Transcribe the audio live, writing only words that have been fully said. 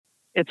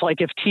it's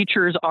like if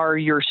teachers are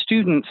your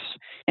students,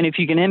 and if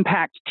you can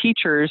impact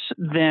teachers,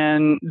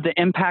 then the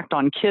impact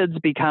on kids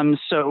becomes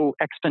so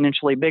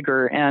exponentially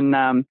bigger.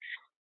 And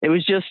it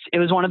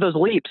was one of those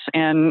leaps,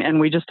 and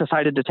we just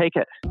decided to take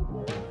it.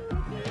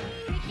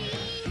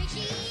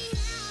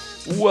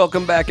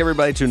 Welcome back,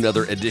 everybody, to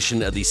another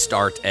edition of the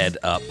Start Ed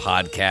Up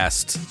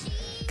podcast.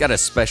 Got a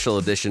special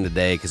edition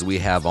today because we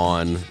have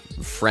on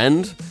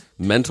friend,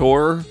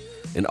 mentor,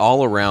 and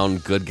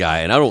all-around good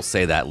guy, and I don't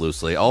say that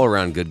loosely,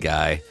 all-around good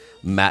guy,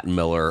 Matt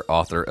Miller,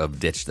 author of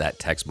Ditch That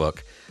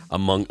Textbook,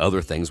 among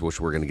other things,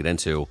 which we're going to get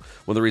into. One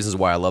of the reasons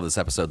why I love this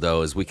episode,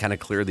 though, is we kind of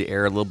clear the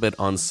air a little bit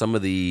on some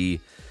of the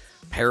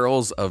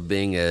perils of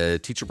being a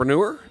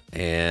teacherpreneur,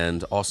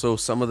 and also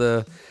some of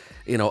the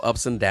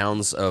ups and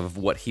downs of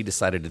what he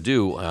decided to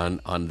do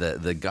on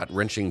the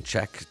gut-wrenching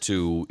check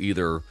to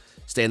either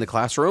stay in the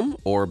classroom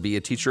or be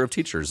a teacher of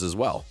teachers as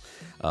well.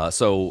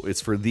 So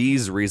it's for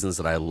these reasons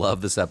that I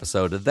love this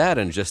episode. That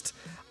and just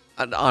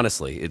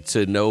honestly,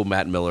 to know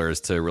Matt Miller is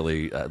to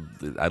really,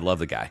 I love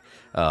the guy.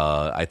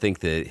 I think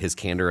that his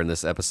candor in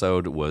this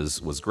episode was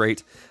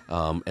great.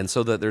 And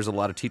so that there's a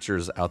lot of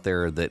teachers out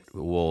there that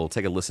will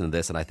take a listen to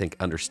this and I think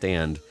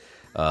understand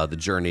the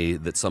journey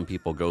that some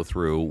people go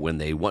through when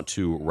they want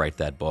to write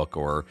that book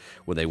or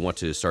when they want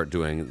to start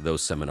doing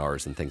those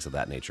seminars and things of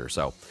that nature.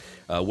 So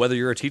whether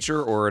you're a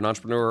teacher or an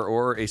entrepreneur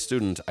or a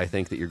student, I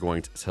think that you're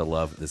going to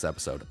love this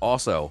episode.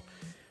 Also,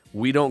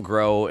 we don't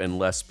grow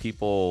unless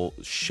people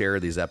share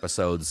these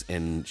episodes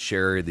and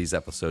share these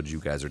episodes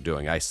you guys are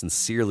doing. I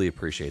sincerely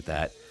appreciate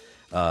that.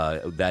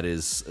 That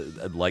is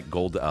like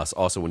gold to us.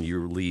 Also, when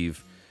you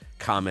leave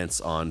comments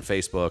on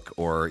Facebook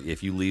or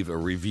if you leave a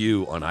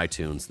review on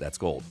iTunes, that's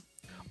gold.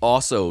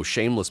 Also,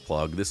 shameless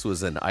plug, this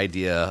was an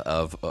idea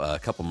of a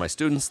couple of my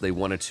students. They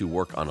wanted to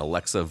work on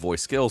Alexa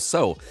voice skills.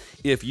 So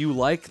if you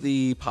like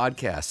the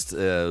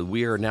podcast,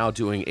 we are now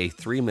doing a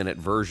 3-minute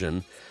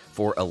version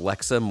for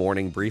Alexa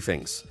morning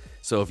briefings.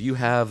 So if you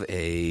have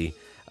an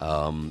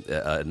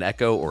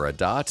Echo or a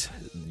Dot,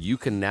 you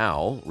can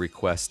now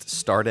request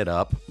Start It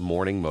Up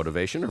morning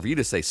motivation. Or if you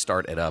just say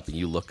Start It Up and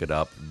you look it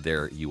up,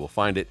 there you will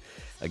find it.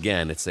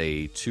 Again, it's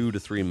a 2 to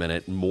 3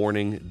 minute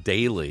morning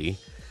daily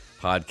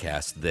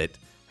podcast that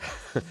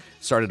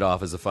started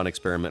off as a fun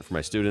experiment for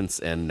my students,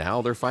 and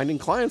now they're finding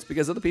clients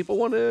because other people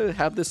want to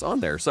have this on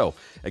there. So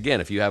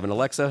again, if you have an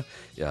Alexa,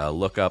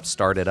 look up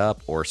Start It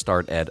Up or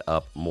Start Ed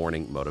Up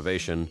morning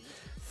motivation.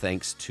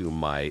 Thanks to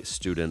my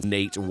students,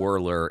 Nate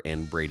Whirler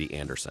and Brady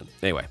Anderson.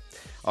 Anyway,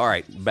 all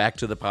right, back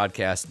to the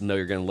podcast. Know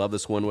you're going to love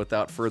this one.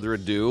 Without further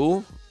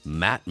ado,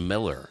 Matt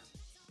Miller.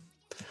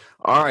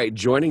 All right,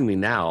 joining me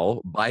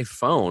now by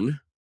phone.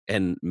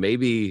 And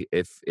maybe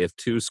if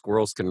two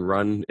squirrels can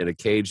run in a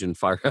cage and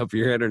fire up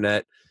your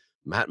internet,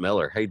 Matt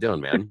Miller, how you doing,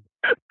 man?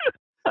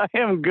 I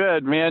am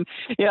good, man.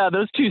 Yeah,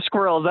 those two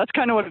squirrels, that's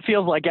kind of what it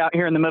feels like out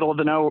here in the middle of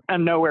the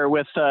nowhere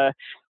with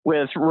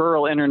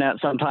rural internet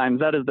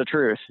sometimes. That is the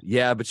truth.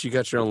 Yeah, but you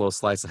got your own little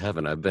slice of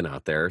heaven. I've been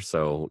out there,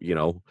 so, out in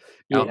the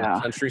Yeah.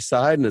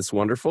 countryside, and it's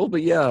wonderful.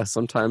 But yeah,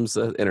 sometimes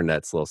the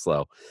internet's a little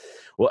slow.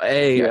 Well,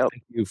 Yep.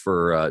 thank you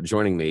for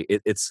joining me.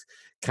 It's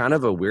kind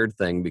of a weird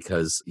thing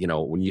because,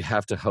 when you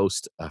have to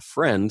host a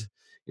friend,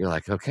 you're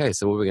like, okay,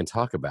 so what are we going to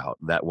talk about?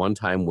 That one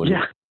time when,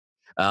 Yeah.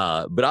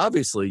 But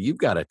obviously you've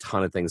got a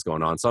ton of things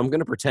going on. So I'm going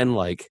to pretend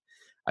like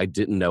I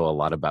didn't know a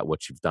lot about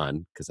what you've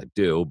done because I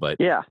do. But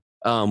Yeah.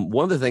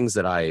 one of the things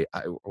that I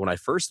when I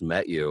first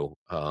met you,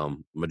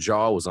 my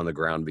jaw was on the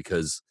ground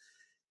because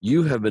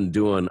you have been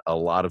doing a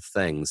lot of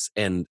things.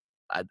 And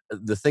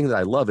the thing that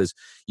I love is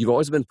you've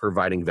always been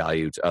providing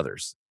value to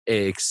others,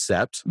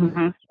 except,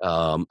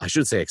 Mm-hmm. I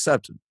should say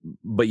except,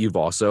 but you've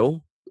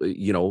also,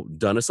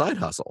 done a side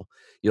hustle.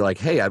 You're like,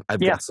 hey, I've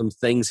Yeah. got some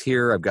things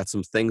here. I've got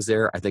some things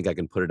there. I think I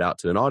can put it out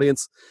to an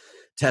audience,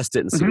 test it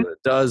and see Mm-hmm. what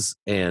it does.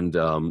 And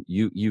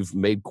you've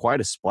made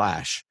quite a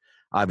splash,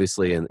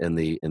 obviously, in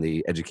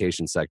the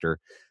education sector.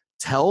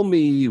 Tell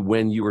me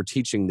when you were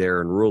teaching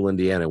there in rural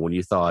Indiana, when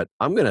you thought,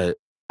 I'm gonna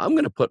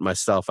put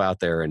myself out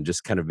there and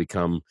just kind of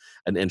become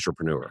an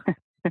entrepreneur.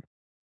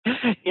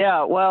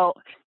 Yeah, well,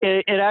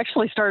 it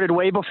actually started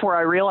way before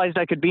I realized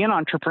I could be an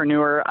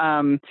entrepreneur.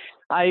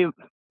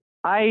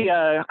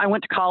 I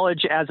went to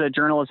college as a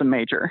journalism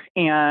major,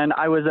 and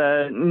I was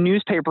a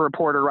newspaper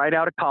reporter right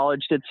out of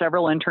college. Did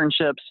several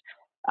internships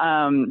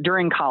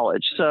during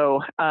college.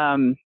 So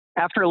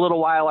after a little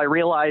while, I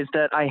realized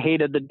that I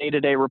hated the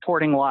day-to-day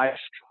reporting life.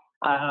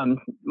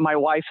 My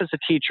wife is a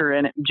teacher,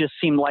 and it just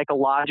seemed like a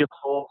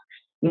logical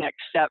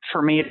next step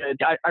for me.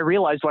 I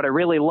realized what I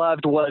really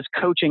loved was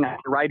coaching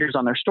writers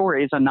on their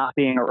stories and not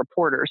being a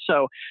reporter.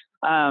 So,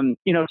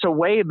 so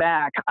way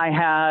back, I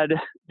had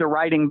the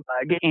writing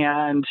bug,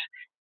 and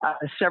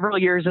several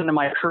years into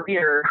my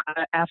career,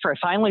 after I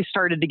finally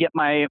started to get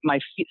my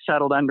feet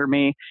settled under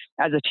me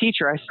as a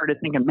teacher, I started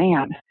thinking,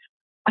 man,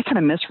 I kind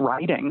of miss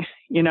writing.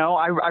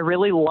 I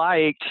really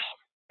liked,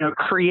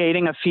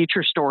 creating a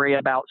feature story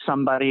about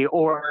somebody,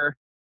 or,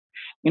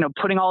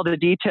 putting all the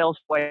details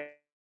away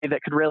that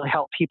could really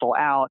help people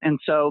out. And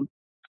so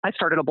I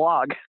started a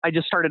blog. I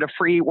just started a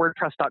free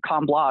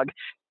WordPress.com blog.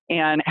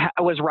 and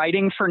I was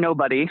writing for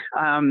nobody.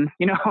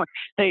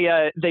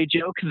 They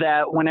joke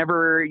that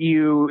whenever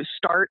you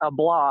start a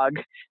blog,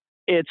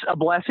 it's a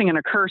blessing and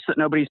a curse that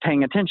nobody's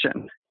paying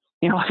attention.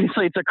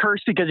 Obviously it's a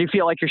curse because you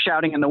feel like you're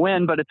shouting in the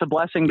wind, but it's a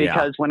blessing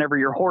because whenever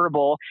you're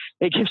horrible,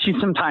 it gives you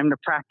some time to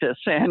practice.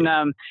 And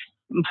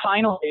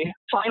finally,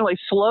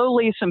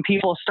 slowly, some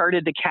people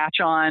started to catch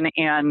on,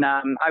 and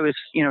I was,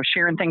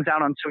 sharing things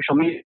out on social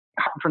media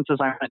conferences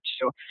I went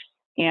to,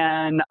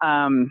 and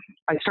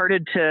I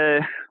started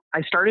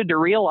to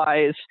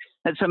realize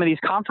that some of these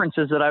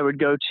conferences that I would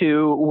go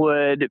to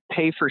would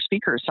pay for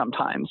speakers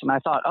sometimes. And I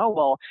thought, oh,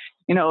 well,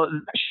 that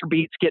sure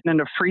beats getting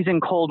into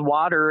freezing cold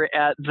water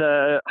at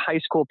the high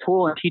school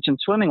pool and teaching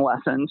swimming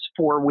lessons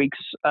 4 weeks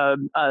of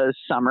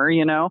summer,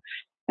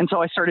 And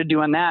so I started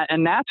doing that.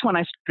 And that's when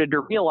I started to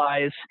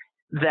realize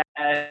that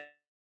I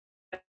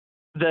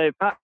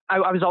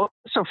was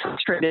also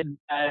frustrated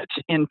that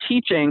in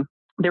teaching,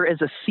 there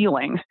is a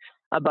ceiling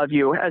above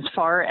you as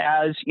far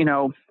as,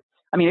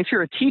 if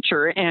you're a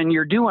teacher and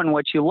you're doing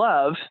what you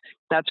love,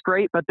 that's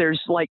great, but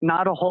there's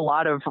not a whole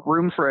lot of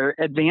room for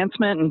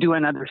advancement and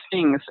doing other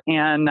things.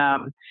 And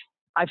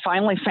I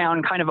finally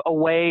found kind of a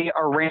way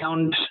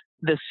around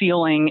the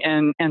ceiling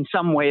in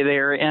some way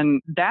there.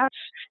 And that's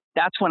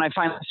when I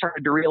finally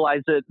started to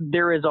realize that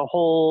there is a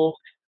whole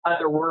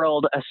other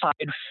world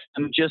aside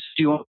from just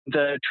doing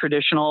the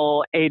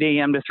traditional 8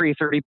 a.m. to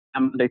 3:30 p.m.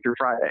 Monday through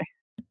Friday.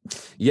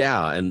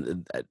 Yeah.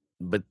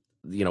 But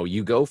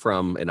you go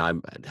from, and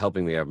I'm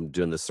helping me, I'm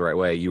doing this the right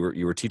way. You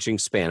were teaching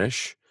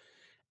Spanish,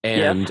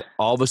 and Yes.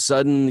 all of a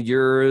sudden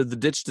you're the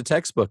ditch to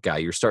textbook guy.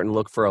 You're starting to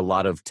look for a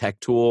lot of tech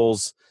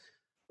tools.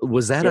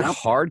 Was that a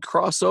hard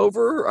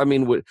crossover? I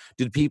mean,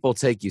 did people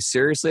take you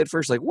seriously at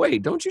first? Like,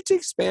 wait, don't you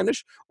take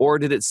Spanish? Or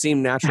did it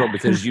seem natural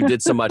because you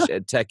did so much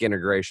at tech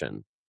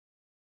integration?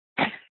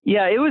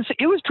 Yeah, it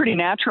was pretty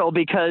natural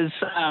because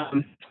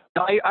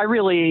I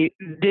really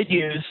did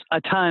use a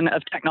ton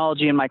of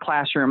technology in my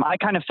classroom. I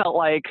kind of felt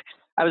like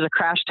I was a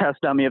crash test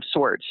dummy of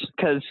sorts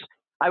because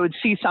I would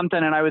see something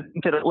and I would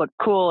think that it looked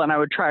cool and I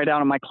would try it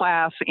out in my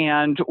class,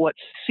 and what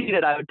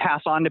succeeded I would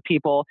pass on to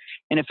people.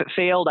 And if it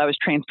failed, I was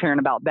transparent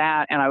about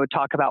that and I would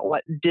talk about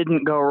what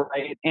didn't go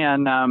right.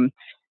 And I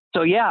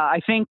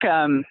think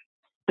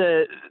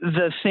the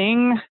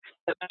thing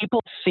that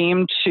people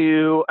seem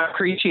to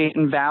appreciate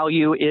and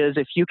value is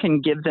if you can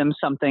give them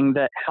something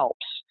that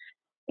helps.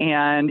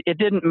 And it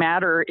didn't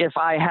matter if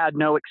I had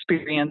no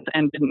experience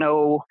and didn't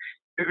know,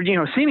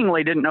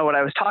 seemingly didn't know what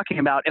I was talking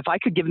about. If I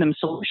could give them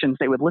solutions,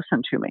 they would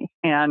listen to me.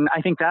 And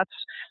I think that's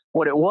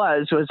what it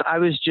was I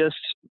was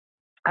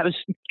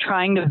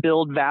trying to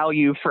build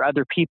value for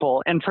other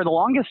people. And for the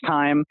longest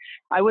time,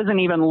 I wasn't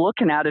even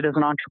looking at it as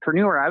an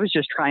entrepreneur. I was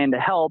just trying to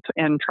help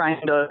and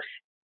trying to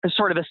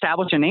sort of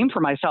establish a name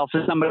for myself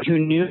as somebody who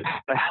knew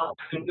how to help,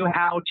 who knew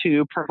how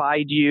to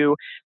provide you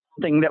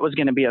something that was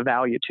going to be of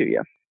value to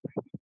you.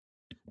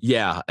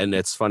 Yeah. And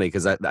it's funny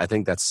because I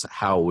think that's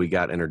how we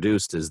got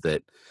introduced, is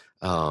that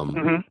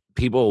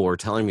people were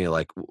telling me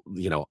like,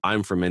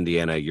 I'm from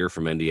Indiana, you're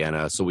from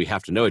Indiana, so we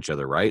have to know each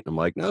other, right? I'm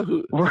like,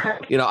 no,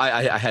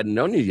 I hadn't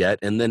known you yet.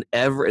 And then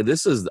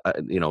this is,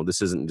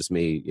 this isn't just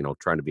me,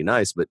 trying to be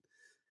nice, but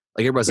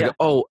like everybody's like,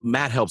 oh,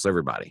 Matt helps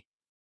everybody.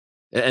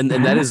 And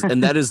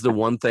that is the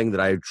one thing that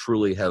I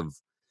truly have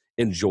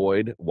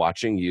enjoyed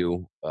watching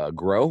you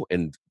grow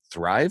and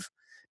thrive,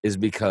 is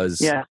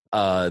because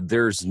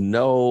there's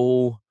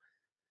no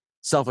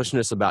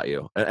selfishness about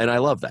you, and I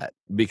love that,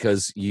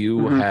 because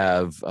you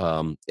have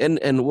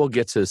and we'll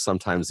get to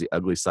sometimes the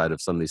ugly side of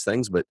some of these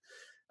things, but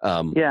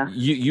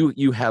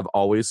you have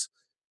always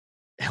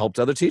helped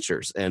other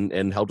teachers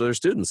and helped other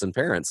students and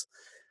parents.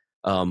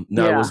 I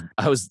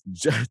was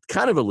just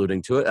kind of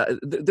alluding to it.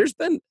 There's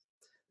been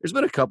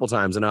a couple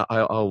times, and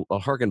I'll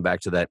harken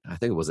back to that. I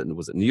think it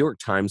was New York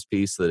Times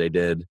piece that they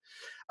did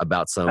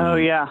about some. Oh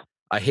yeah.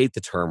 I hate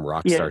the term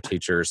rock star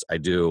teachers. I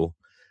do.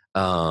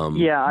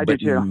 I do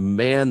too.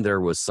 Man, there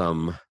was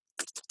some.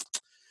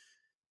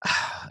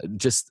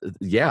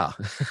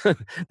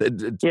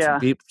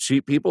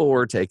 People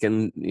were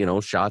taking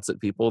shots at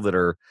people that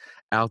are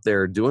out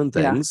there doing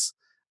things.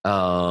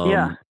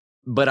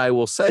 But I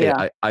will say,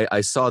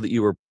 I saw that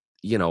you were,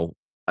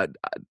 I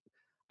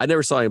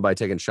never saw anybody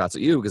taking shots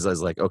at you, because I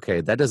was like,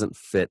 okay, that doesn't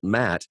fit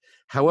Matt.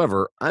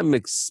 However, I'm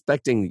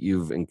expecting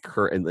you've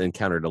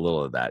encountered a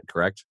little of that,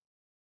 correct?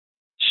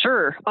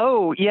 Sure.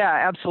 Oh,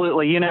 yeah,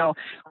 absolutely. I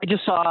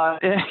just saw,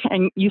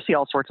 and you see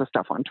all sorts of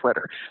stuff on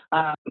Twitter.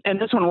 And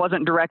this one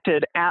wasn't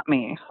directed at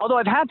me, although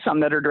I've had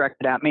some that are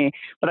directed at me.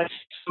 But I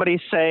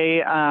somebody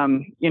say,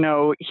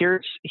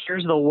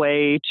 here's the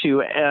way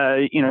to,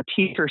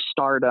 teacher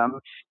stardom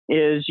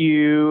is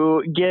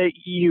you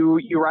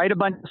write a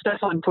bunch of stuff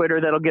on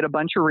Twitter that'll get a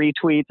bunch of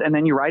retweets, and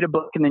then you write a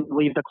book, and then you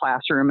leave the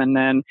classroom, and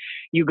then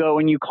you go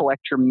and you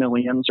collect your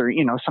millions, or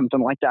something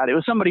like that. It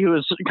was somebody who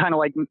was kind of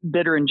like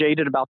bitter and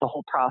jaded about the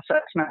whole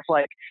process, and I was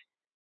like,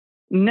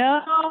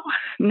 no,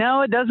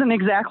 it doesn't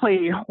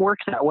exactly work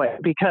that way,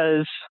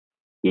 because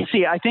you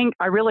see,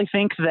 I really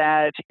think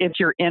that if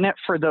you're in it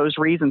for those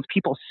reasons,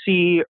 people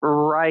see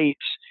right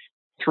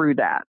through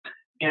that.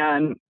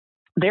 And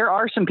there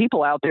are some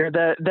people out there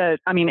that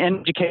I mean, in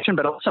education,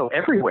 but also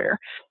everywhere,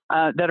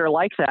 that are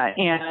like that.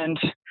 And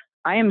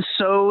I am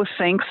so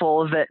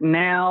thankful that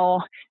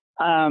now,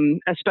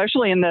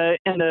 especially in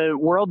the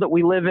world that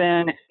we live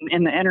in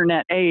the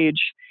internet age,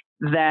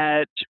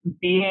 that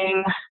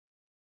being,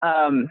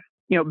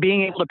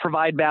 being able to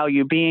provide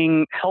value,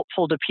 being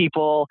helpful to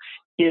people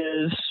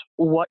is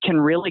what can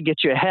really get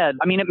you ahead.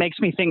 I mean, it makes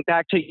me think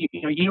back to,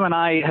 you and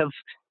I have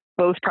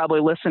both probably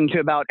listened to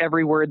about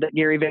every word that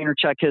Gary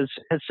Vaynerchuk has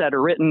said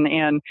or written.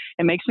 And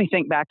it makes me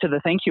think back to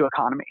the thank you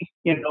economy,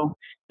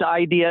 the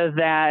idea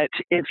that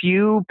if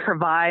you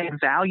provide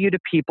value to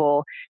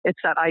people, it's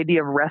that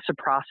idea of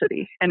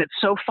reciprocity. And it's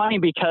so funny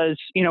because,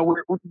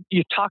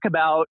 you talk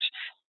about,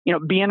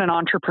 being an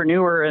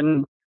entrepreneur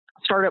and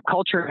startup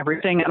culture and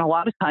everything. And a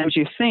lot of times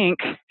you think,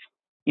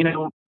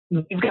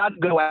 you've got to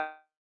go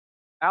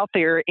out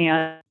there,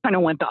 and kind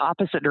of went the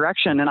opposite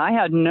direction. And I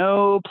had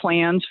no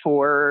plans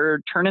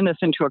for turning this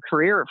into a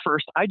career at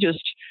first. I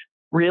just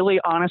really,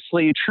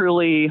 honestly,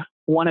 truly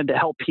wanted to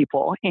help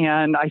people.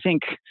 And I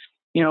think,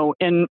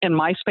 in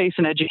my space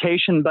in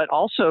education, but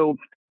also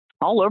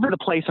all over the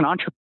place in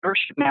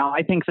entrepreneurship now,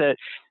 I think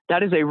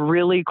that is a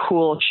really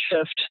cool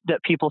shift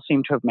that people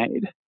seem to have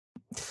made.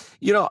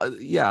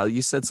 Yeah,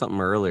 you said something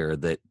earlier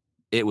that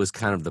it was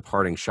kind of the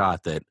parting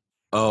shot that,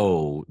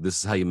 oh, this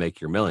is how you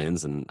make your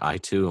millions. And I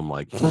too am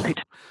like, Right.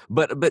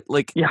 but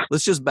like, Yeah.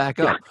 let's just back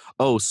up.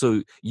 Oh,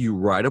 so you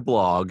write a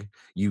blog,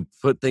 you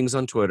put things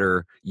on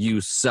Twitter, you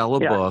sell a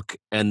book,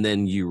 and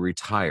then you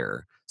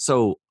retire.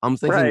 So I'm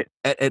thinking,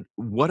 at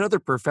what other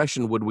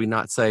profession would we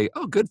not say,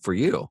 oh, good for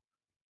you?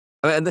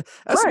 And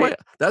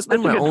that's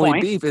been my only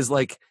beef is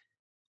like,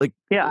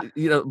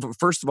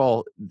 first of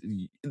all,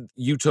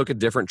 you took a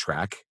different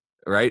track,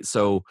 right?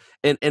 So,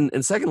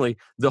 and secondly,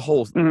 the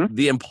whole,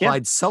 the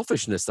implied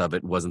selfishness of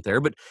it wasn't there.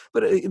 But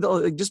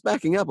just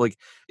backing up, like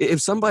if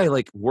somebody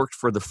like worked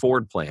for the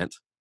Ford plant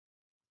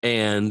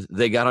and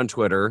they got on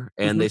Twitter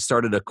and they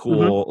started a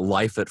cool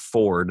Life at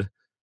Ford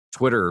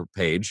Twitter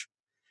page,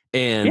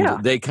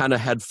 and they kind of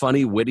had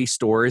funny, witty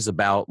stories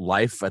about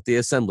life at the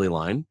assembly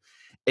line.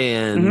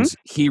 And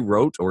he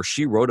wrote or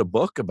she wrote a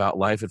book about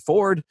life at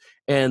Ford.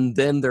 And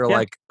then they're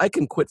like, I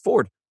can quit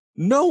Ford.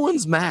 No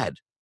one's mad.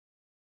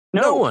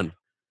 No one.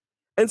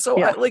 And so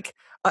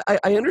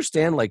I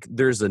understand like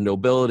there's a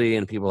nobility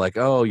and people are like,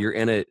 oh, you're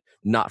in it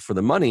not for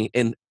the money.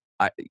 And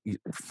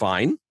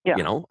fine,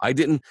 I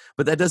didn't,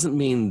 but that doesn't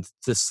mean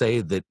to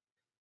say that,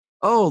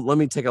 oh, let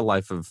me take a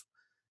life of,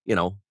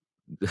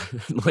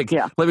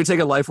 let me take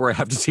a life where I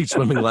have to teach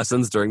swimming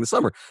lessons during the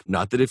summer.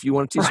 Not that if you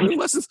want to teach swimming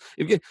lessons,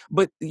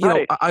 but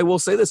I will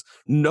say this: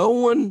 no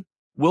one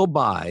will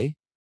buy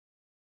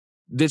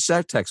Ditch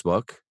That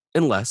textbook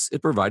unless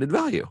it provided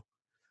value.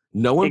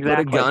 No one put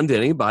a gun to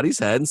anybody's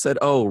head and said,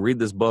 "Oh, read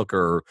this book,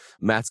 or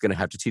Matt's going to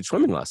have to teach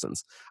swimming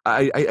lessons."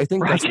 I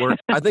think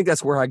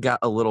that's where I got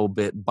a little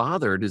bit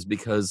bothered, is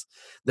because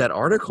that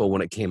article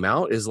when it came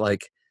out is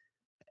like,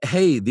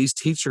 hey, these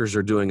teachers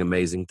are doing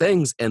amazing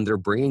things and they're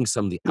bringing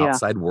some of the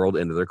outside world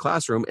into their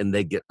classroom and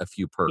they get a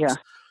few perks.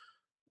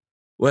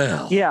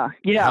 Well,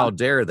 how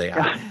dare they?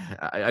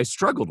 I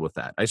struggled with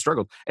that.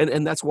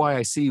 And that's why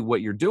I see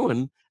what you're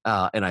doing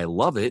and I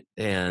love it.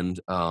 And,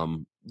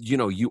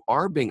 you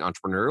are being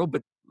entrepreneurial,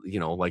 but,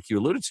 like you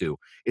alluded to,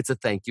 it's a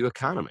thank you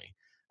economy.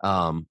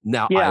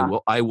 Now,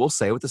 I will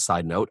say with a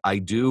side note, I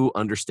do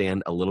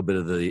understand a little bit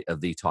of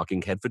the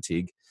talking head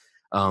fatigue.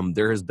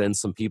 There has been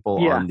some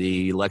people on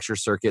the lecture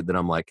circuit that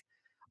I'm like,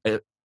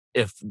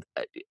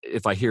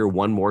 if I hear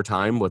one more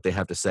time what they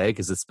have to say,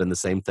 because it's been the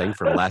same thing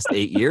for the last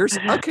 8 years,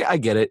 okay, I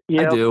get it.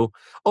 I do.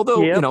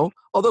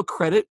 Although,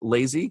 credit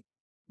lazy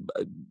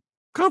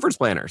conference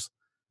planners.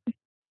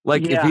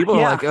 Like if people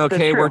are like,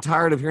 okay, we're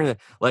tired of hearing that.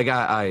 Like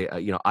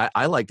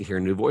I like to hear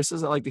new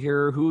voices. I like to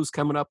hear who's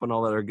coming up and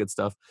all that other good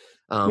stuff.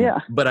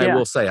 But I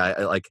will say,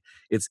 I like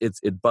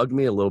it bugged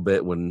me a little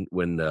bit when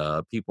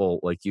people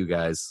like you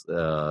guys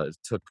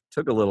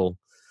took a little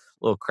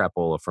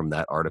crapola from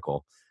that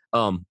article.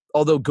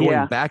 Although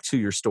going back to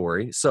your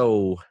story,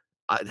 so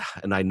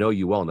I know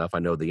you well enough, I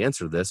know the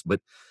answer to this,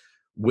 but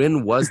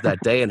when was that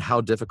day and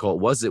how difficult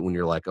was it when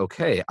you're like,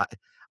 okay,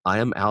 I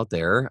am out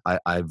there.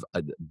 I've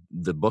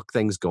the book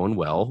thing's going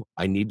well.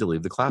 I need to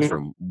leave the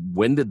classroom.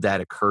 When did that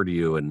occur to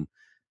you, and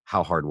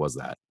how hard was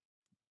that?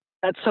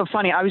 That's so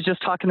funny. I was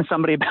just talking to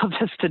somebody about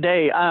this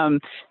today.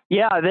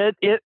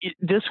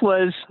 This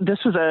was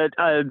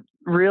a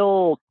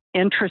real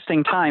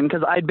interesting time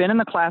because I'd been in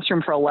the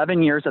classroom for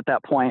 11 years at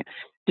that point.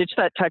 Ditch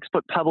That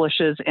textbook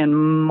publishes in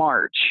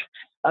March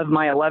of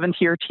my 11th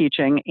year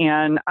teaching,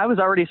 and I was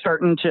already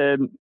starting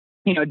to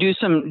do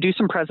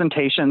some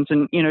presentations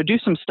and, do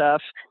some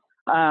stuff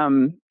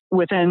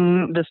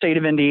within the state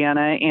of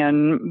Indiana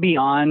and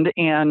beyond.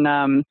 And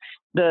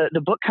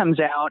the book comes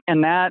out,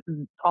 and that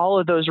all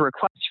of those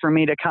requests for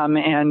me to come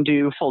and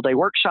do full day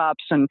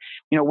workshops and,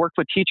 work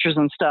with teachers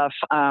and stuff,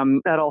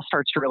 that all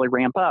starts to really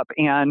ramp up.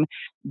 And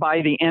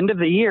by the end of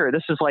the year,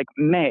 this is like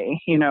May,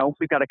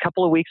 we've got a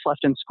couple of weeks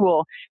left in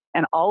school,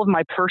 and all of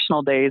my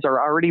personal days are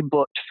already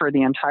booked for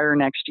the entire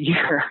next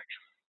year.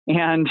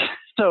 And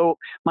so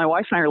my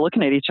wife and I are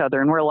looking at each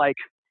other and we're like,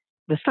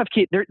 this stuff,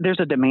 there's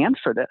a demand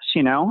for this,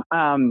 and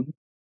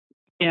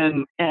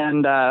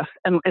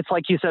it's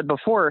like you said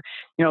before,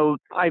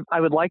 I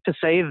would like to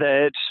say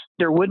that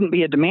there wouldn't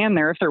be a demand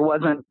there if there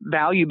wasn't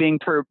value being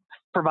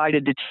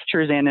provided to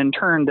teachers and in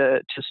turn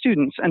to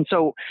students. And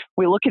so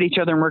we look at each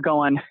other and we're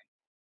going,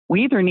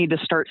 we either need to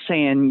start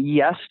saying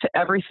yes to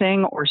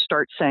everything or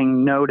start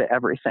saying no to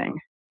everything.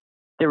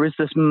 There was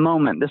this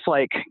moment, this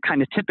like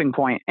kind of tipping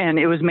point, and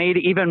it was made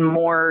even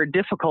more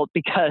difficult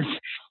because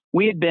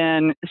we had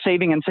been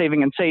saving and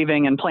saving and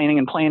saving and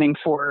planning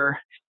for,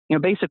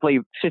 basically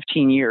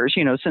 15 years,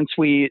 since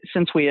we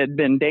had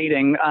been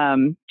dating,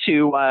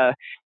 to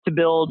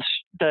build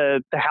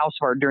the house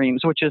of our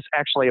dreams, which is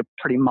actually a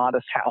pretty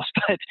modest house.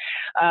 But,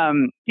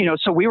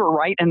 so we were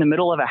right in the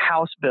middle of a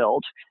house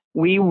build.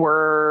 We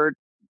were,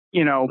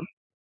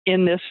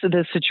 in this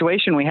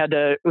situation, we had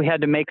to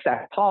make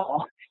that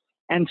call.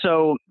 And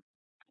so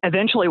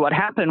eventually what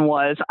happened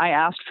was I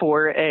asked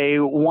for a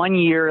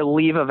 1-year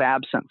leave of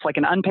absence, like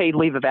an unpaid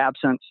leave of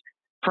absence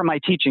for my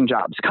teaching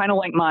jobs, kind of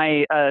like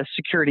my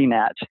security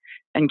net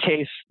in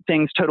case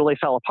things totally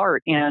fell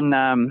apart.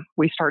 And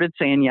we started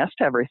saying yes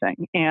to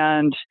everything.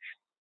 And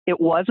it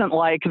wasn't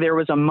like there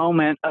was a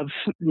moment of,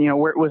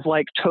 where it was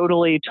like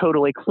totally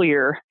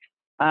clear.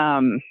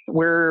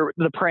 We're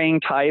the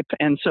praying type.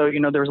 And so,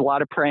 there was a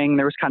lot of praying.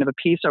 There was kind of a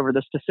peace over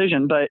this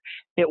decision, but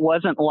it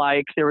wasn't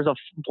like there was a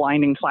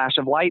blinding flash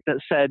of light that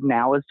said,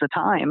 now is the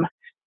time.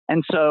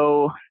 And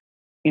so,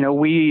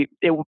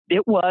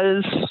 it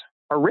was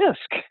a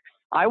risk.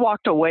 I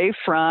walked away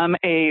from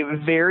a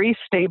very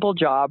stable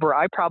job where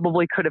I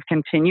probably could have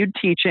continued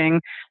teaching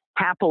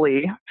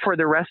happily for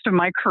the rest of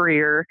my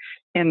career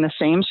in the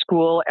same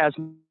school as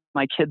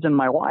my kids and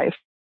my wife.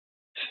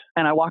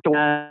 And I walked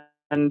away,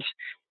 and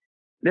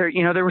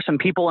there were some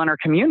people in our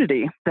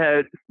community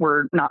that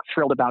were not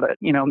thrilled about it.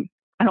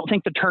 I don't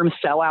think the term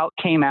sellout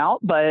came out,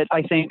 but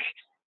I think,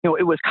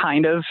 it was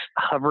kind of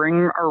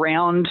hovering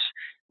around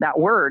that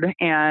word.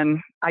 And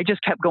I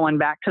just kept going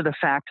back to the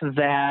fact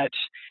that,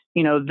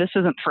 this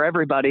isn't for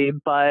everybody,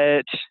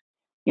 but,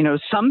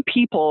 some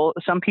people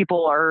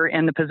are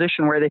in the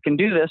position where they can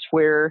do this,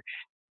 where,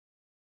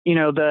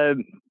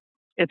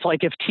 it's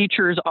like if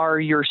teachers are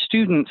your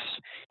students,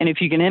 and if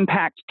you can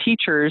impact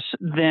teachers,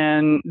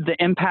 then the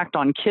impact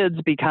on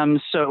kids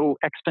becomes so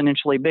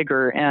exponentially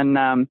bigger. And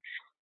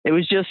it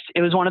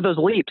was one of those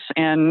leaps,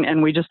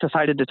 and we just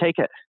decided to take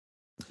it.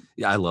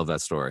 Yeah, I love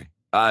that story.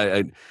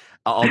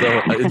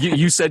 Although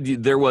you said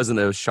there wasn't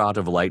a shot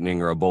of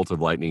lightning or a bolt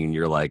of lightning, and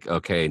you're like,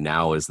 okay,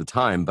 now is the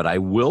time. But I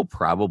will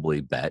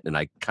probably bet, and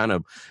I kind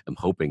of am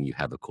hoping you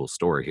have a cool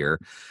story here.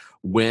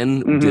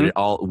 When did it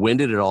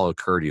all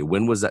occur to you?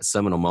 When was that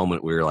seminal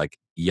moment where you're like,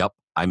 yep,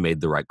 I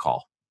made the right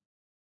call?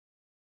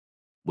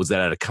 Was that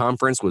at a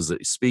conference? Was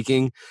it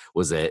speaking?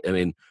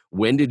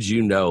 When did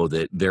you know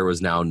that there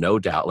was now no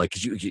doubt?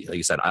 Like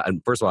you said,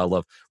 first of all, I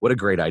love, what a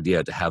great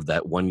idea to have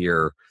that 1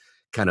 year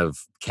kind of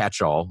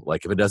catch-all.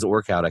 Like if it doesn't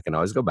work out, I can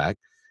always go back.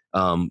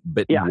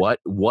 But yeah.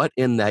 What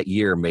in that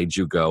year made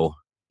you go,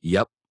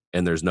 yep,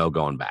 and there's no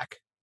going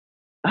back?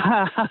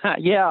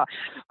 Yeah.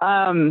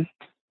 I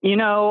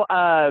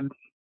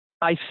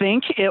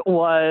think it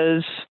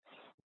was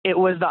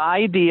the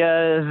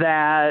idea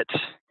that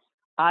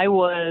I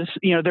was,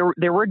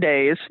 there were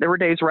days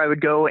where I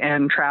would go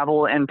and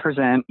travel and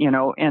present,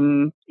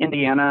 in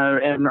Indiana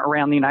and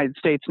around the United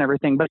States and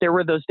everything. But there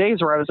were those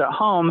days where I was at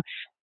home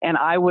and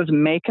I was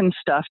making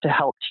stuff to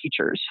help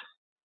teachers.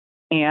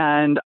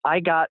 And I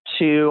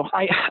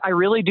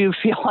really do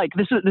feel like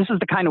this is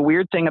the kind of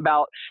weird thing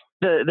about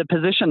the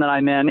position that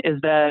I'm in, is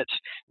that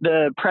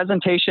the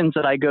presentations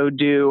that I go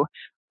do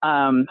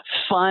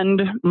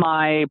fund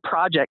my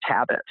project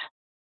habit.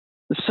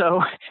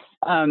 So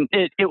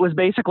it was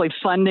basically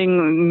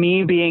funding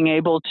me being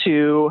able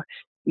to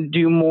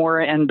do more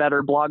and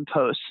better blog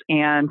posts,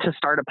 and to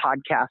start a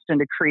podcast, and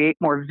to create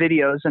more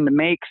videos, and to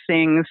make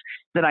things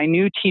that I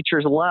knew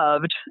teachers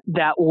loved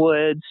that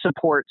would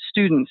support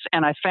students.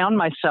 And I found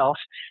myself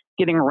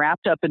getting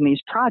wrapped up in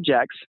these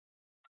projects,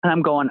 and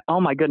I'm going,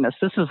 oh my goodness,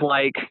 this is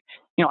like,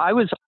 I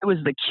was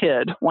the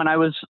kid when I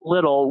was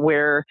little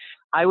where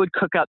I would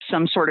cook up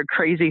some sort of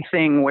crazy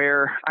thing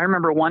where I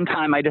remember one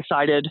time I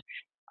decided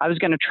I was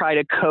going to try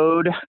to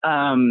code,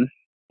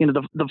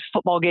 the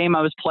football game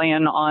I was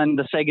playing on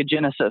the Sega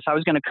Genesis. I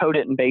was going to code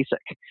it in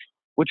BASIC,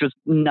 which was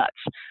nuts.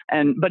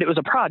 But it was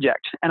a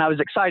project and I was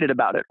excited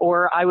about it.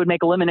 Or I would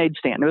make a lemonade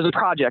stand. It was a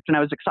project and I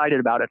was excited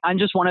about it. I'm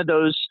just one of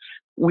those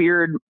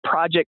weird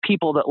project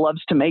people that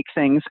loves to make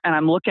things. And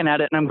I'm looking at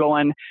it and I'm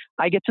going,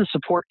 I get to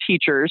support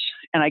teachers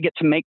and I get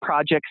to make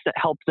projects that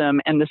help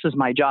them. And this is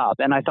my job.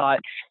 And I thought,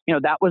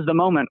 that was the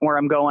moment where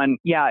I'm going,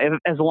 yeah,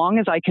 as long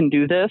as I can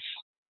do this,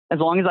 as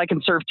long as I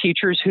can serve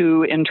teachers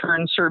who in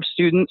turn serve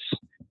students,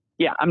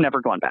 yeah, I'm never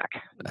going back.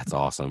 That's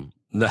awesome.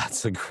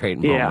 That's a great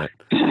moment.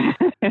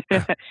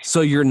 Yeah.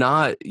 So you're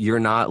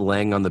not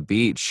laying on the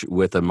beach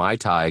with a Mai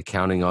Tai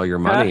counting all your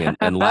money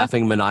and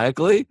laughing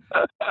maniacally?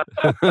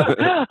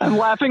 I'm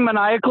laughing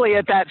maniacally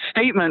at that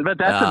statement, but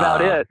that's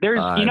about it. There's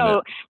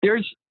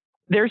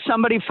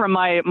somebody from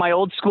my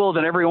old school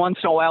that every once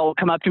in a while will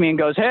come up to me and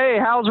goes, "Hey,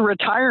 how's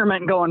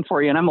retirement going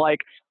for you?" And I'm like,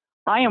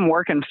 I am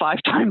working 5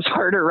 times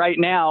harder right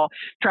now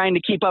trying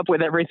to keep up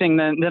with everything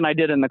than I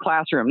did in the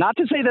classroom. Not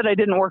to say that I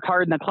didn't work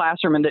hard in the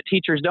classroom and that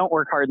teachers don't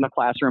work hard in the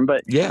classroom,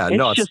 but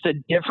it's just a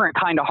different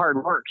kind of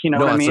hard work. You know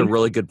what I mean? No, that's a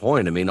really good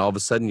point. I mean, all of a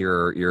sudden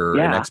you're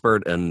an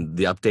expert in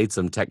the updates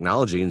in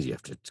technology, and you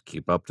have to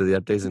keep up to the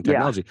updates in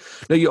technology.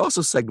 Yeah. Now, you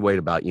also segued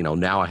about,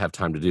 now I have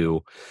time to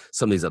do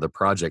some of these other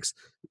projects.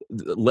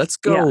 Let's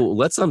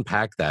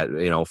unpack that,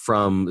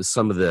 from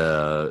some of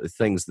the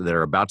things that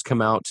are about to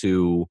come out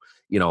to,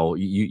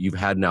 you've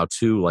had now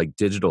 2 like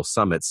digital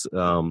summits.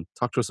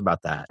 Talk to us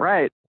about that.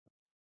 Right.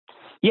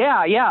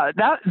 Yeah.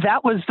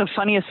 That was the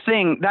funniest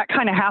thing. That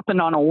kind of happened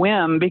on a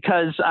whim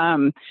because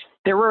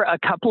there were a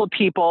couple of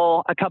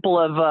people, a couple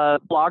of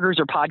bloggers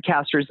or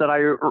podcasters that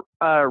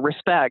I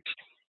respect,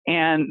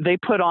 and they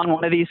put on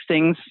one of these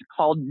things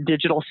called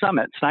digital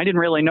summits. And I didn't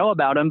really know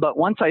about them, but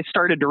once I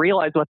started to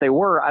realize what they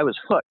were, I was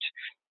hooked.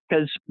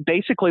 Because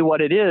basically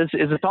what it is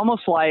it's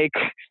almost like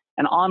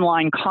an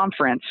online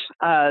conference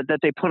that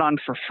they put on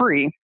for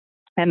free,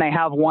 and they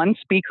have one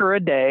speaker a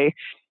day,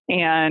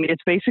 and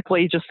it's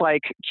basically just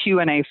like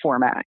Q&A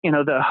format.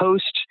 The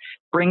host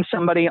brings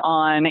somebody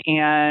on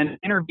and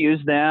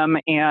interviews them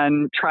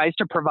and tries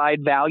to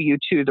provide value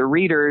to the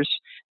readers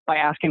by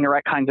asking the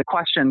right kinds of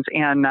questions.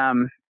 And I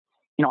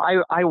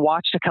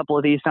watched a couple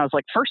of these, and I was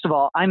like, first of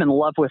all, I'm in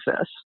love with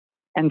this,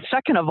 and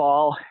second of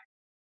all,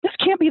 this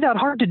can't be that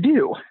hard to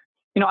do.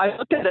 I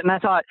looked at it and I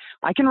thought,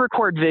 I can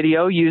record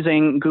video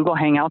using Google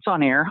Hangouts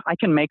on Air. I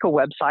can make a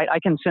website. I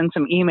can send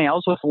some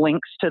emails with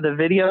links to the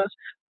videos.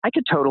 I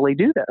could totally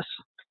do this.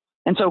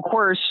 And so, of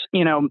course,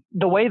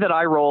 the way that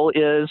I roll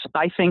is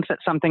I think that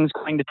something's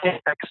going to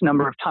take X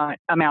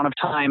amount of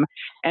time,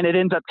 and it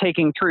ends up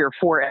taking 3 or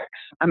 4X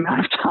amount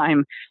of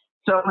time.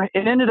 So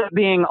it ended up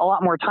being a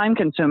lot more time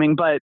consuming,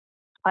 but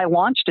I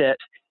launched it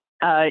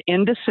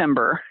in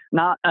December,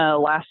 not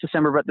last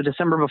December, but the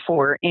December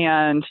before.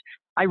 And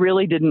I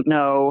really didn't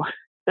know.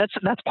 That's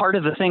part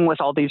of the thing with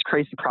all these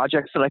crazy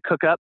projects that I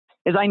cook up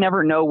is I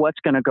never know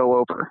what's going to go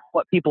over,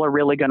 what people are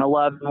really going to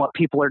love and what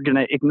people are going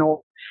to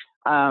ignore.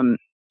 And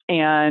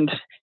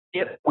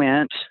it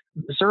went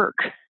berserk.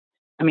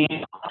 I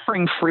mean,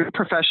 offering free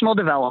professional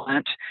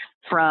development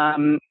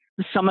from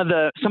some of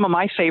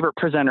my favorite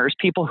presenters,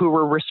 people who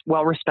were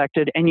well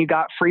respected, and you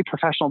got free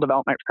professional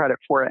development credit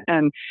for it.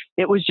 And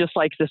it was just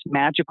like this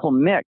magical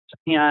mix.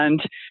 And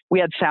we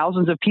had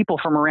thousands of people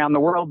from around the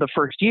world the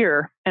first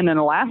year. And then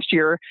the last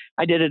year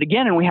I did it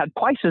again, and we had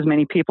twice as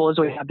many people as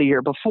we had the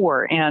year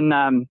before.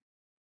 And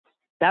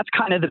that's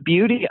kind of the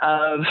beauty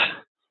of,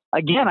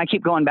 again, I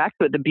keep going back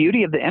to it, the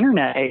beauty of the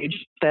internet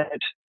age,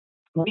 that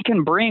we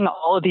can bring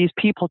all of these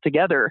people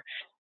together.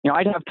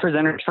 I'd have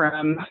presenters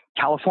from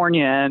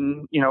California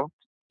and,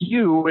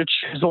 which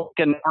is like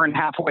an hour and a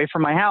half away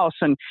from my house,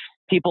 and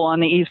people on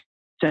the East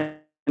and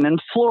in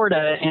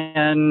Florida,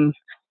 and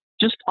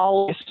just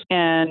all,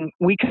 and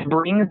we could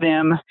bring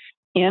them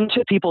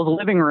into people's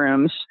living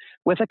rooms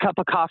with a cup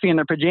of coffee in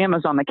their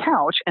pajamas on the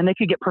couch, and they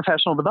could get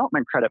professional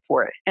development credit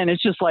for it. And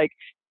it's just like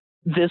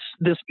this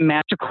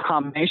magical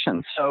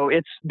combination. So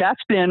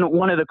that's been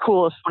one of the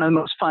coolest, one of the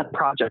most fun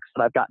projects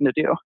that I've gotten to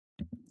do.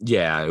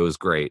 Yeah, it was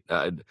great.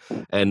 And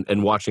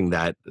watching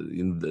that,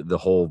 the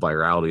whole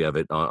virality of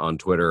it on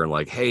Twitter, and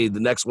like, hey, the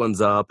next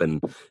one's up,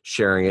 and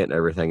sharing it and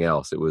everything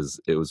else. It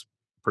was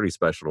pretty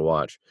special to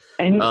watch.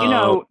 And,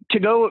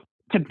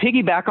 to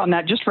piggyback on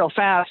that just real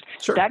fast,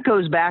 sure. That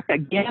goes back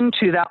again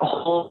to that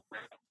whole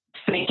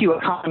thank you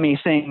economy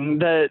thing.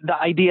 The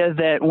idea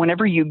that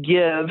whenever you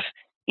give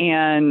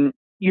and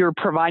you're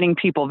providing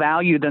people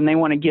value, then they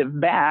want to give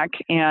back.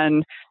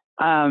 And,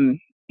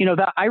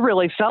 that I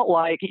really felt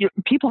like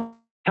people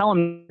tell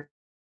them,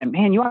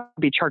 man, you ought to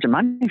be charging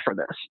money for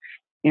this.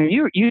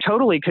 You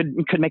totally could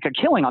make a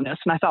killing on this.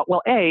 And I thought,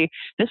 well,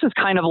 this is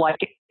kind of like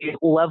a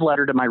love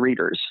letter to my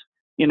readers,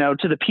 to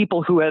the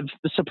people who have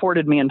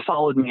supported me and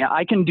followed me.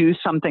 I can do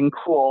something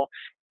cool.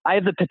 I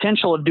have the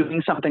potential of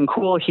doing something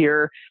cool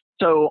here.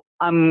 So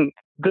I'm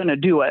going to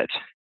do it.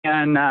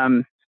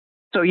 And,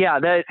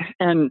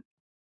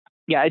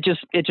 it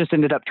just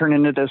ended up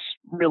turning into this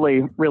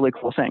really, really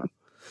cool thing.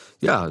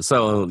 Yeah.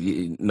 So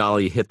not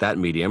only hit that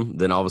medium,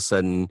 then all of a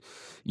sudden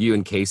you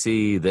and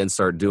Casey then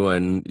start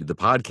doing the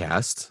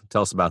podcast.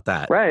 Tell us about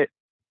that. Right.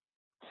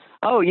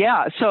 Oh,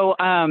 yeah. So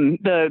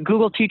the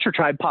Google Teacher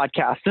Tribe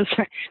podcast, this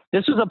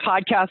was a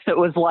podcast that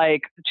was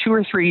like 2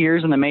 or 3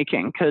 years in the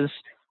making, because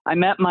I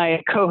met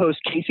my co-host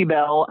Casey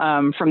Bell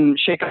from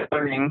Shake Up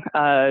Learning,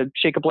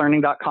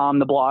 shakeuplearning.com,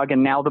 the blog,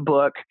 and now the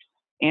book.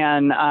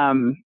 And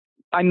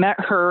I met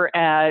her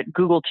at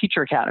Google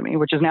Teacher Academy,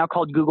 which is now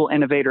called Google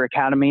Innovator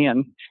Academy.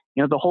 And,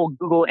 the whole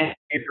Google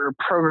Innovator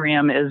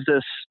program is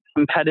this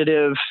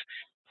competitive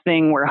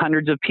thing where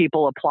hundreds of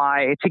people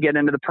apply to get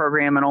into the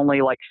program and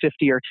only like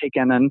 50 are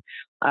taken.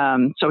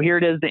 And so here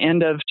it is, the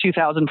end of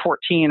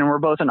 2014, and we're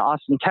both in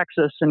Austin,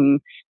 Texas, and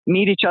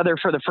meet each other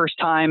for the first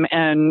time.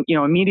 And,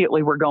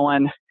 immediately we're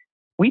going,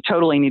 we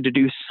totally need to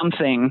do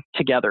something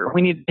together.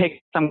 We need to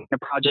take some kind of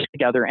project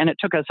together. And it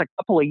took us a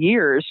couple of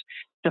years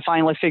to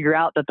finally figure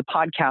out that the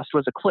podcast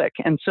was a click.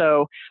 And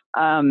so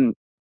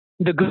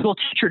the Google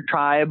Teacher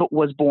Tribe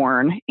was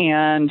born.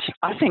 And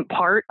I think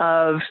part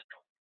of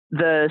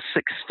the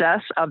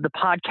success of the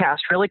podcast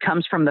really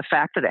comes from the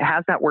fact that it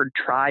has that word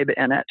tribe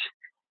in it.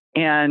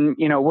 And,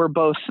 we're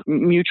both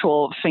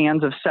mutual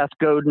fans of Seth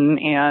Godin,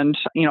 and,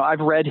 I've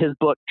read his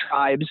book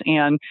Tribes,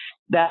 and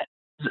that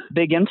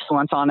big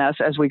influence on us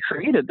as we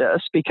created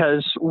this,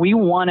 because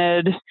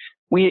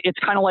it's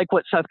kind of like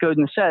what Seth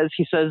Godin says.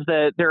 He says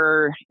that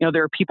there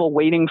are people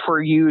waiting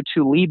for you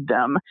to lead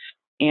them,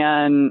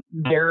 and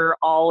they're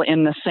all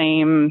in the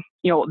same,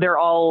 they're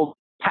all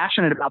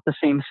passionate about the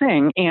same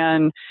thing.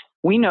 And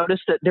we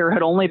noticed that there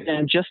had only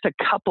been just a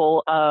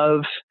couple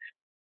of,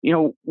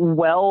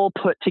 well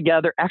put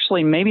together,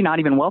 actually maybe not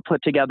even well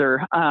put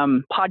together,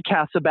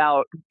 podcasts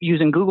about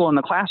using Google in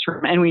the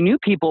classroom. And we knew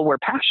people were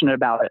passionate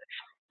about it.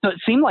 So it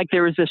seemed like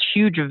there was this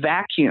huge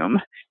vacuum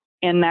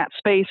in that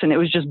space, and it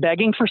was just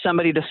begging for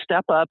somebody to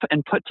step up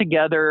and put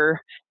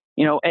together,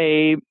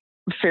 a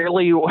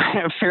fairly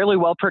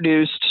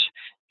well-produced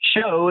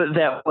show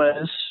that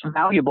was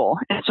valuable.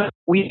 And so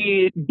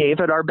we gave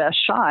it our best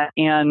shot,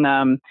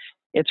 and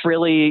it's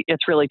really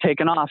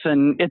taken off.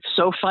 And it's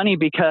so funny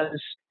because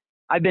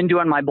I've been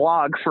doing my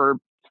blog for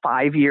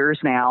 5 years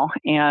now,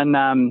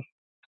 and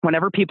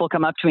whenever people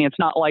come up to me, it's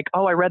not like,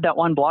 oh, I read that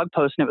one blog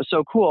post and it was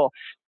so cool.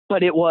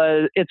 But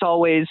it's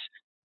always,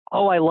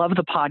 oh, I love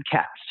the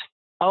podcast.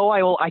 Oh,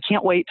 I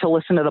can't wait to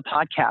listen to the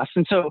podcast.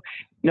 And so,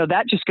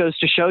 that just goes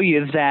to show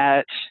you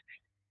that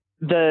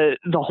the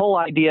whole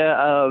idea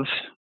of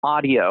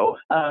audio,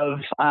 of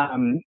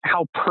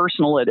how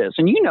personal it is,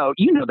 and you know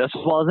this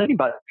as well as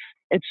anybody.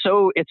 It's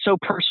so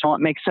personal.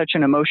 It makes such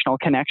an emotional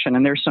connection,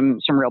 and there's some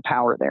real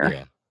power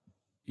there.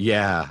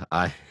 Yeah.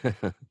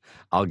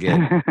 I'll get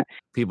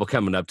people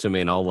coming up to me,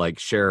 and I'll like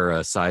share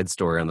a side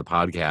story on the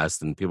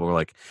podcast, and people are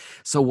like,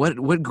 "So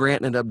what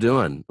Grant ended up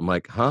doing?" I'm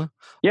like, "Huh?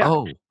 Yeah.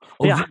 Oh,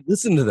 yeah.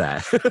 Listen to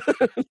that."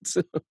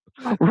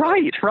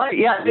 Right.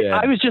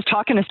 Yeah. I was just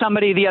talking to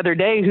somebody the other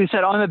day who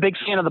said, "Oh, I'm a big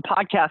fan of the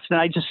podcast," and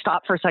I just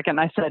stopped for a second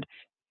and I said,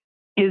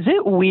 is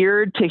it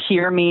weird to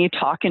hear me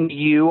talking to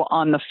you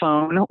on the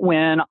phone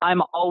when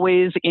I'm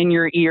always in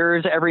your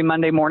ears every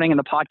Monday morning in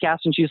the podcast?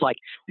 And she's like,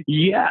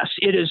 yes,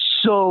 it is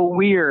so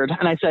weird.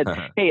 And I said,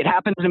 hey, it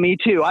happens to me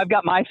too. I've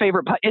got my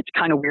favorite. It's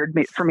kind of weird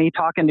for me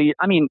talking to you.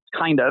 I mean,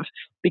 kind of,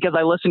 because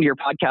I listen to your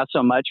podcast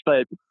so much,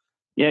 but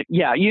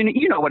yeah,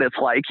 you know what it's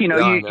like.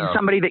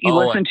 Somebody that you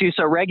listen to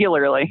so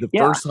regularly. The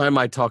first time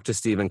I talked to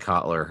Steven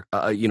Kotler,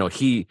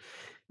 he's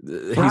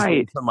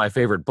right. some of my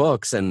favorite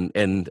books, and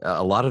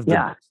a lot of the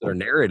books that are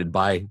narrated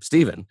by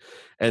Steven.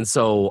 And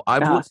so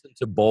I've listened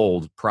to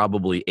Bold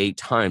probably 8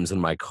 times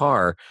in my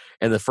car.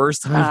 And the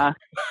first time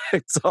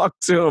I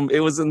talked to him,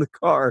 it was in the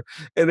car,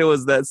 and it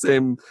was that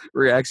same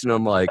reaction.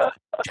 I'm like,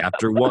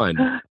 chapter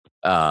 1.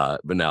 But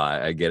no,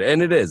 I get it.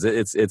 And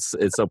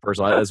it's so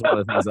personal. That's one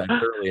of the things I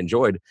thoroughly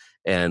enjoyed.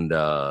 And,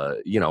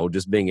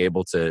 just being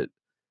able to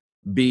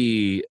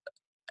be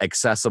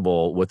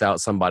accessible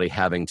without somebody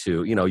having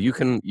to, you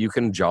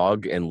can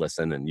jog and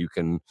listen, and you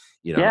can,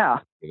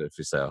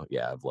 so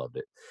yeah, I've loved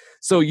it.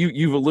 So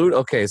you've alluded,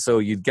 okay, so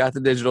you got the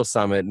digital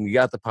summit and you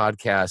got the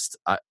podcast.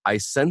 I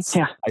sense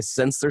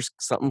there's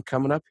something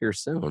coming up here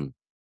soon.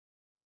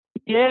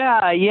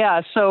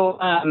 Yeah. So,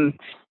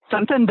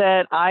 something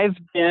that I've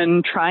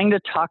been trying to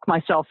talk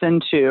myself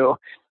into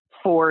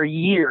for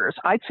years,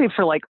 I'd say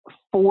for like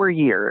 4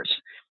 years,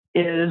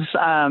 is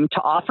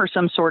to offer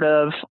some sort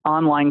of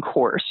online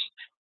course.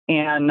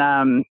 And,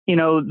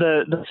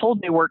 the full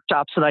day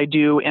workshops that I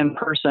do in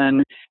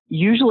person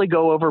usually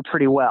go over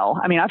pretty well.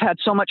 I mean, I've had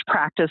so much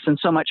practice and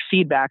so much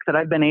feedback that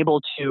I've been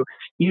able to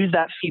use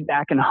that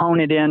feedback and hone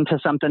it into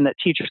something that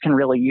teachers can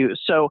really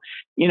use. So,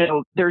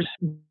 there's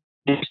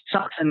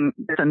something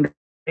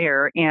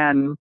there.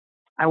 And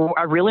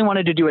I really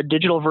wanted to do a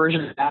digital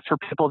version of that for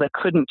people that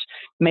couldn't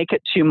make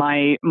it to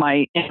my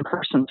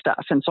in-person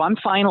stuff. And so I'm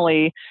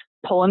finally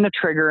pulling the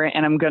trigger,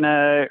 and I'm going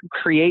to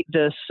create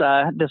this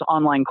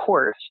online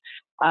course.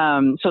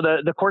 So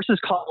the course is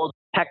called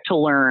Tech to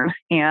Learn,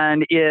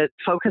 and it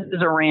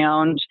focuses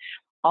around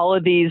all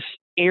of these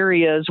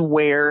areas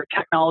where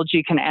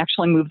technology can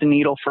actually move the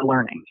needle for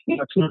learning.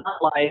 It's not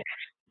like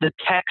the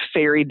tech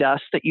fairy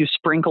dust that you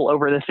sprinkle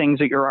over the things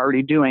that you're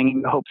already doing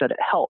in the hope that it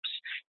helps.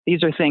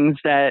 These are things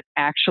that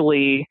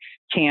actually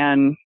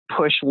can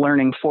push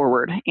learning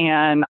forward.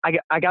 And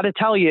I got to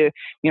tell you,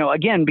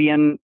 again,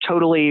 being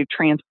totally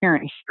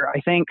transparent here,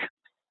 I think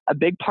a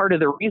big part of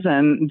the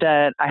reason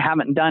that I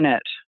haven't done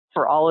it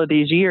for all of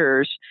these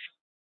years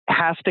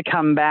has to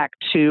come back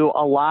to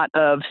a lot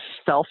of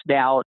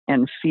self-doubt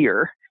and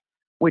fear,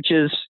 which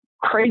is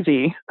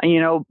crazy,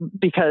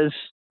 because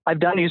I've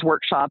done these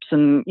workshops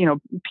and,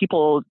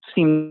 people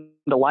seem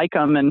to like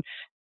them. And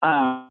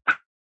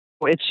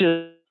It's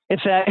just,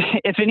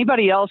 if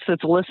anybody else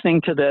that's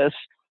listening to this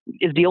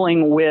is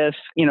dealing with,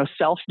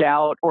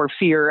 self-doubt or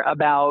fear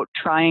about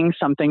trying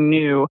something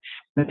new,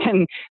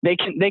 then they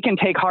can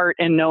take heart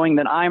in knowing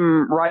that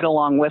I'm right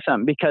along with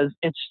them, because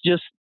it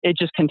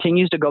just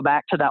continues to go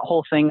back to that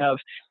whole thing of,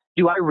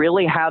 do I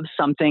really have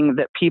something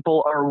that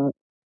people are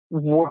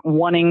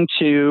wanting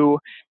to,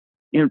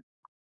 to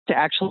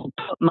actually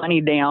put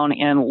money down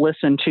and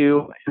listen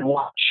to and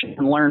watch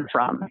and learn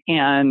from?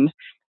 And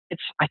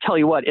I tell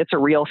you what, it's a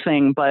real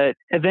thing. But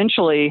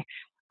eventually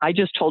I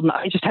just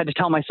had to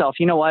tell myself,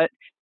 you know what,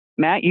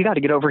 Matt, you got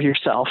to get over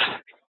yourself,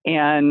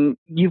 and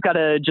you've got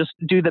to just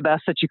do the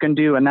best that you can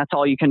do. And that's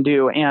all you can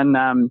do.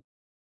 And,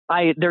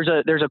 there's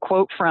a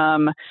quote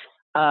from,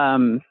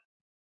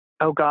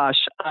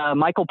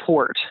 Michael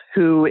Port,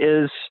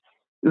 who's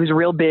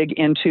real big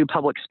into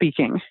public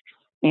speaking.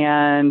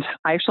 And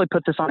I actually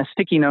put this on a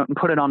sticky note and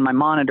put it on my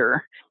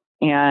monitor.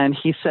 And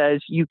he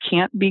says, you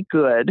can't be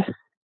good.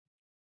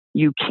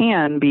 You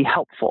can be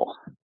helpful.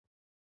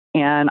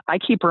 And I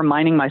keep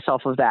reminding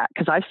myself of that,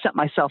 because I've set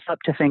myself up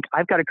to think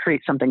I've got to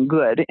create something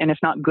good. And if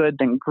not good,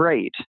 then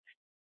great.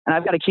 And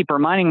I've got to keep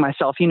reminding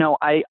myself,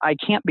 I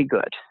can't be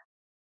good.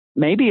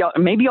 Maybe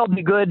I'll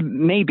be good,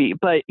 maybe,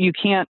 but you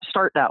can't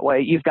start that way.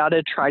 You've got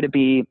to try to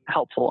be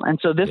helpful. And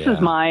so this is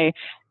my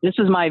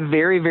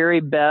very, very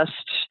best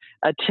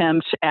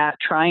attempt at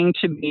trying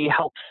to be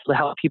helpful, to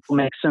help people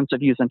make sense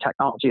of using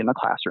technology in the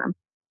classroom.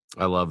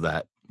 I love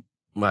that.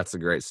 That's a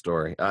great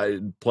story.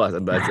 Plus,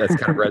 that's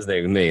kind of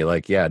resonating with me.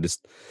 Like, yeah,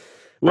 just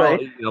well,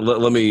 right.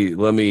 Let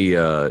me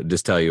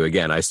just tell you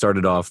again. I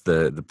started off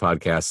the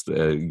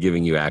podcast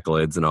giving you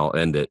accolades, and I'll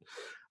end it.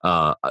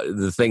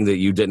 The thing that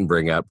you didn't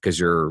bring up, because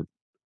you're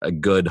a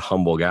good,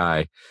 humble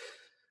guy,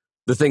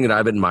 the thing that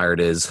I've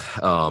admired is,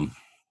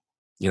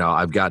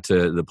 I've got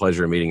the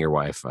pleasure of meeting your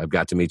wife. I've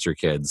got to meet your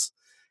kids.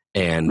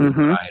 And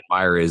what I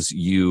admire is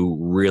you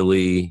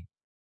really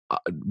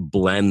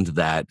blend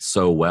that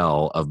so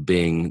well, of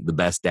being the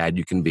best dad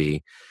you can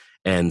be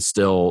and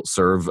still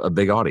serve a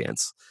big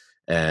audience.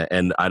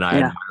 And I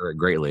admire it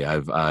greatly.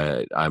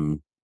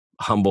 I'm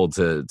humbled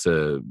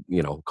to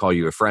call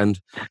you a friend.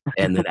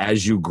 And then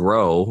as you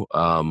grow,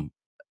 and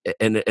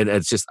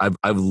it's just,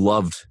 I've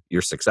loved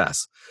your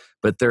success,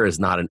 but there is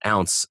not an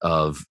ounce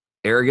of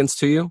arrogance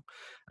to you.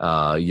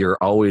 You're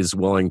always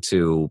willing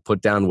to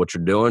put down what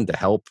you're doing to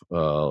help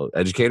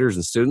educators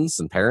and students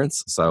and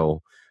parents.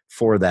 So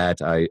for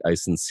that, I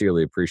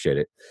sincerely appreciate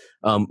it.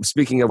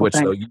 Speaking of which,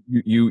 though,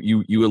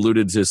 you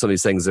alluded to some of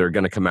these things that are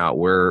going to come out.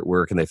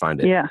 Where can they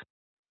find it? Yeah.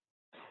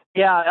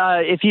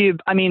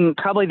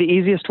 Probably the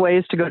easiest way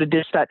is to go to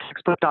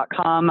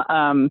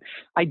ditchthattextbook.com.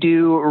 I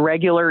do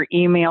regular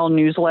email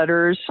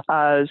newsletters.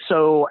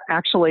 So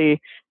actually,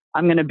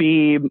 I'm going to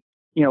be,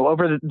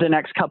 over the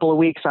next couple of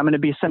weeks, I'm going to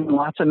be sending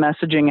lots of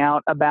messaging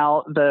out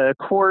about the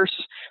course.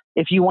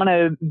 If you want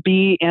to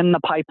be in the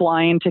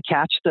pipeline to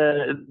catch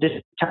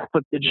the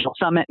Textbook Digital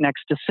Summit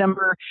next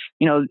December,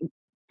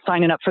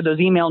 signing up for those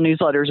email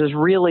newsletters is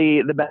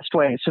really the best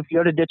way. So if you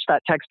go to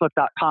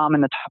ditchthattextbook.com,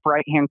 in the top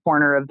right-hand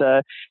corner of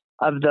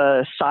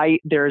the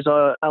site, there's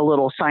a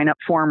little sign-up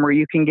form where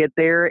you can get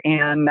there,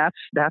 and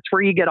that's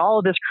where you get all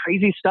of this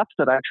crazy stuff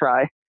that I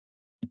try.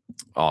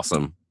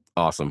 Awesome.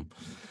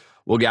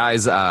 Well,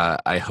 guys,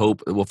 I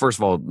hope. Well, first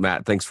of all,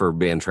 Matt, thanks for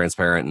being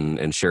transparent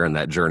and sharing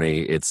that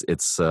journey. It's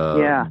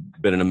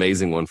been an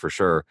amazing one for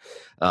sure.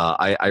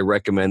 I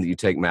recommend that you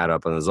take Matt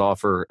up on his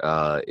offer.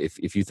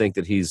 If you think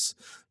that he's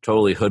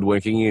totally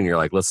hoodwinking you and you're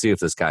like, let's see if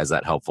this guy's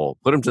that helpful,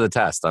 put him to the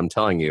test. I'm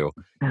telling you,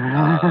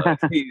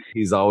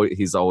 he's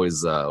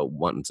always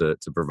wanting to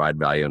provide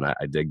value, and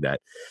I dig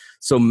that.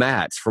 So,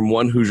 Matt, from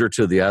one Hoosier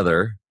to the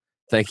other,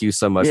 thank you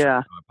so much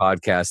for my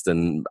podcast,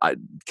 and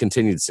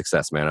continued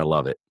success, man. I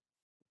love it.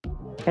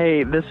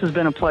 Hey, this has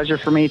been a pleasure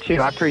for me too.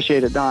 I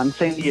appreciate it, Don.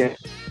 Same to you.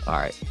 All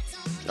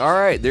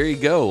right. There you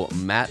go.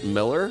 Matt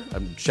Miller.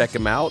 Check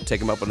him out. Take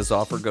him up on his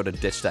offer. Go to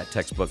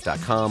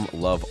ditchthattextbook.com.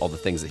 Love all the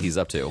things that he's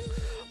up to.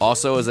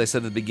 Also, as I said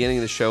at the beginning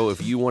of the show,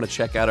 if you want to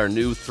check out our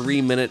new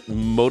 3-minute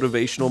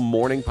motivational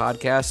morning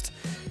podcast,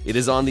 it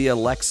is on the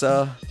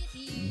Alexa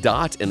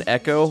Dot and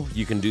Echo.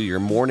 You can do your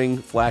morning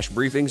flash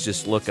briefings.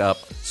 Just look up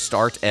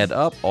Start Ed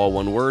Up, all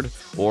one word,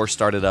 or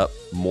Start It Up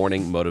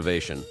Morning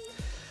Motivation.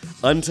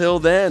 Until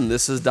then,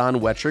 this is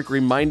Don Wettrick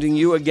reminding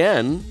you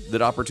again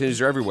that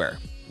opportunities are everywhere.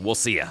 We'll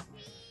see ya.